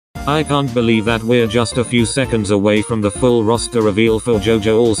I can't believe that we're just a few seconds away from the full roster reveal for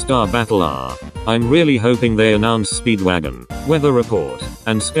JoJo All-Star Battle R. I'm really hoping they announce Speedwagon, Weather Report,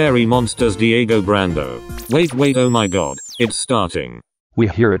 and Scary Monsters Diego Brando. Wait, oh my god, it's starting. We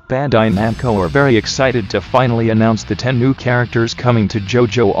here at Bandai Namco are very excited to finally announce the 10 new characters coming to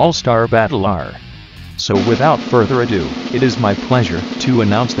JoJo All-Star Battle R. So without further ado, it is my pleasure to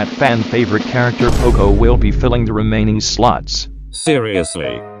announce that fan-favorite character Poco will be filling the remaining slots.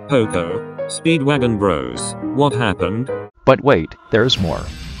 Seriously? Poco? Speedwagon Bros? What happened? But wait, there's more.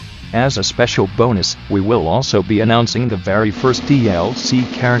 As a special bonus, we will also be announcing the very first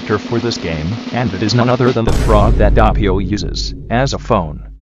DLC character for this game, and it is none other than the frog that Doppio uses as a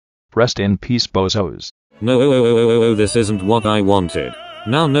phone. Rest in peace, bozos. No, this isn't what I wanted.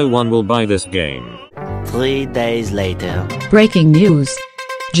 Now no one will buy this game. 3 days later. Breaking news.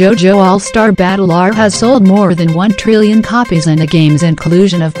 JoJo All-Star Battle R has sold more than 1 trillion copies, and the game's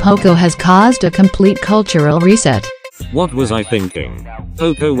inclusion of Poco has caused a complete cultural reset. What was I thinking?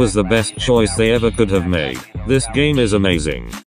 Poco was the best choice they ever could have made. This game is amazing.